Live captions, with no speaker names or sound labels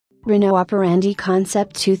Renault Operandi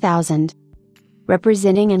Concept 2000.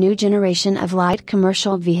 Representing a new generation of light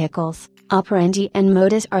commercial vehicles, Operandi and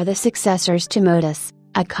Modus are the successors to Modus,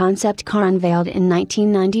 a concept car unveiled in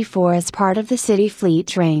 1994 as part of the city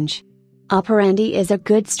fleet range. Operandi is a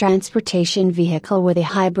goods transportation vehicle with a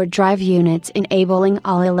hybrid drive unit enabling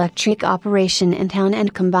all-electric operation in town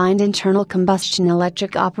and combined internal combustion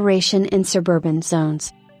electric operation in suburban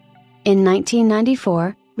zones. In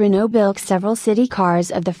 1994, Renault built several city cars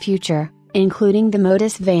of the future, including the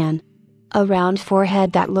Modus van. A round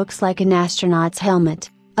forehead that looks like an astronaut's helmet,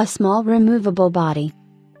 a small removable body.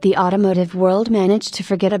 The automotive world managed to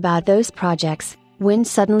forget about those projects, when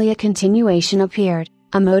suddenly a continuation appeared.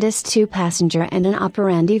 A Modus 2-passenger and an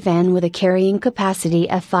Operandi van with a carrying capacity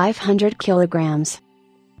of 500 kilograms.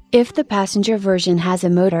 If the passenger version has a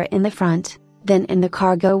motor in the front, then in the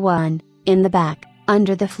cargo one, in the back,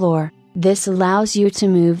 under the floor, this allows you to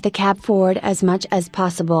move the cab forward as much as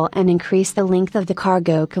possible and increase the length of the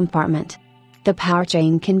cargo compartment. The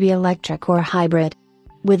powertrain can be electric or hybrid.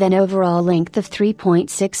 With an overall length of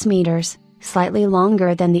 3.6 meters, slightly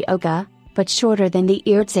longer than the Oka, but shorter than the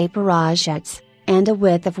Erze Paragettes, and a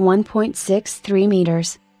width of 1.63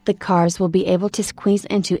 meters, the cars will be able to squeeze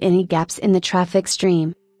into any gaps in the traffic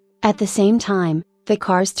stream. At the same time, the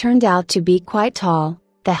cars turned out to be quite tall.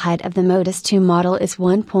 The height of the Modus 2 model is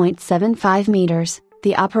 1.75 meters,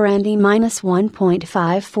 the Operandi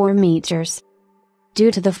 -1.54 meters.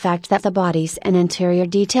 Due to the fact that the bodies and interior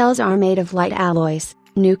details are made of light alloys,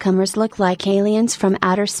 newcomers look like aliens from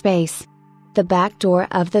outer space. The back door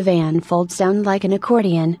of the van folds down like an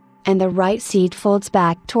accordion, and the right seat folds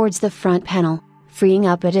back towards the front panel, freeing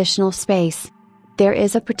up additional space. There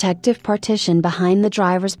is a protective partition behind the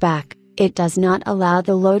driver's back. It does not allow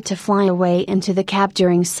the load to fly away into the cab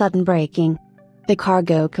during sudden braking. The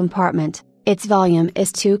cargo compartment, its volume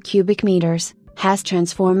is 2 cubic meters, has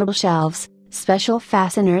transformable shelves, special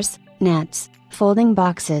fasteners, nets, folding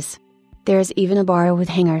boxes. There's even a bar with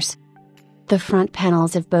hangers. The front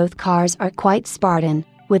panels of both cars are quite Spartan,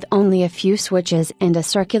 with only a few switches and a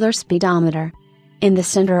circular speedometer. In the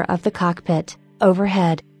center of the cockpit,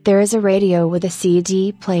 overhead, there is a radio with a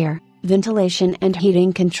CD player, ventilation and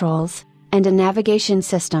heating controls, and a navigation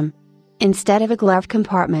system. Instead of a glove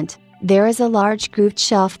compartment, there is a large grooved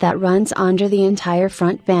shelf that runs under the entire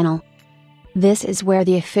front panel. This is where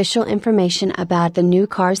the official information about the new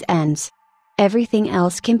cars ends. Everything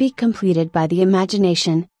else can be completed by the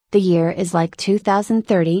imagination. The year is like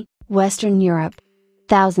 2030, Western Europe.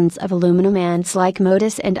 Thousands of aluminum ants like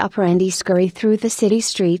Modus and Operandi scurry through the city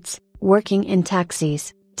streets, working in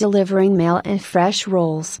taxis, delivering mail and fresh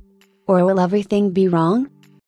rolls. Or will everything be wrong?